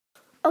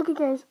Okay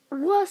guys,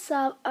 what's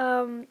up?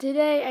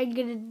 Today I'm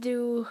gonna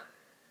do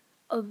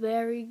a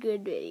very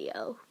good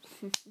video.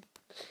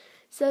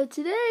 So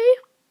today,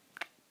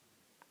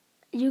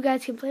 you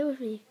guys can play with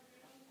me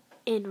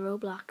in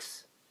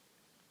Roblox.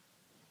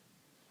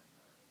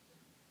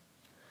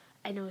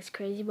 I know it's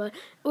crazy, but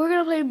we're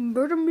gonna play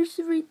Murder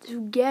Mystery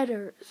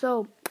together.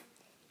 So,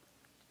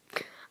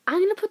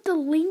 I'm gonna put the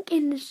link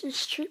in the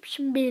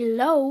description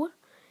below,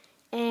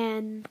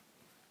 and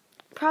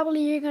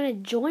probably you're gonna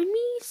join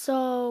me,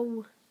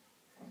 so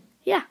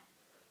yeah.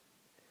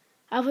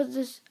 I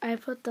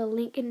put the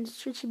link in the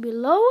description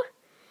below.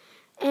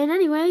 And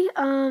anyway,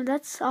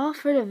 that's all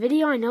for the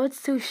video. I know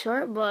it's too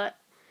short, but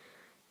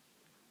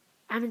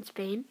I'm in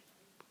Spain,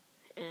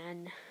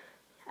 and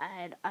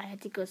I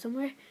had to go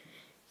somewhere.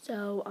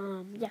 So,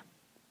 yeah.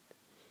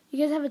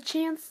 You guys have a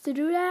chance to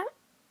do that.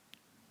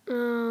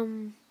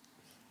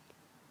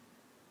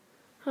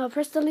 I'll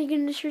press the link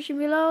in the description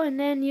below, and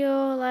then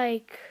you'll,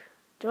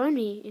 join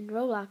me in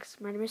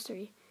Roblox Murder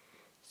Mystery.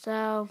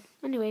 So,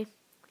 anyway,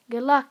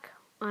 good luck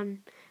on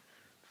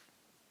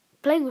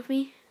playing with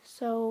me.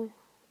 So,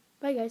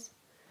 bye guys.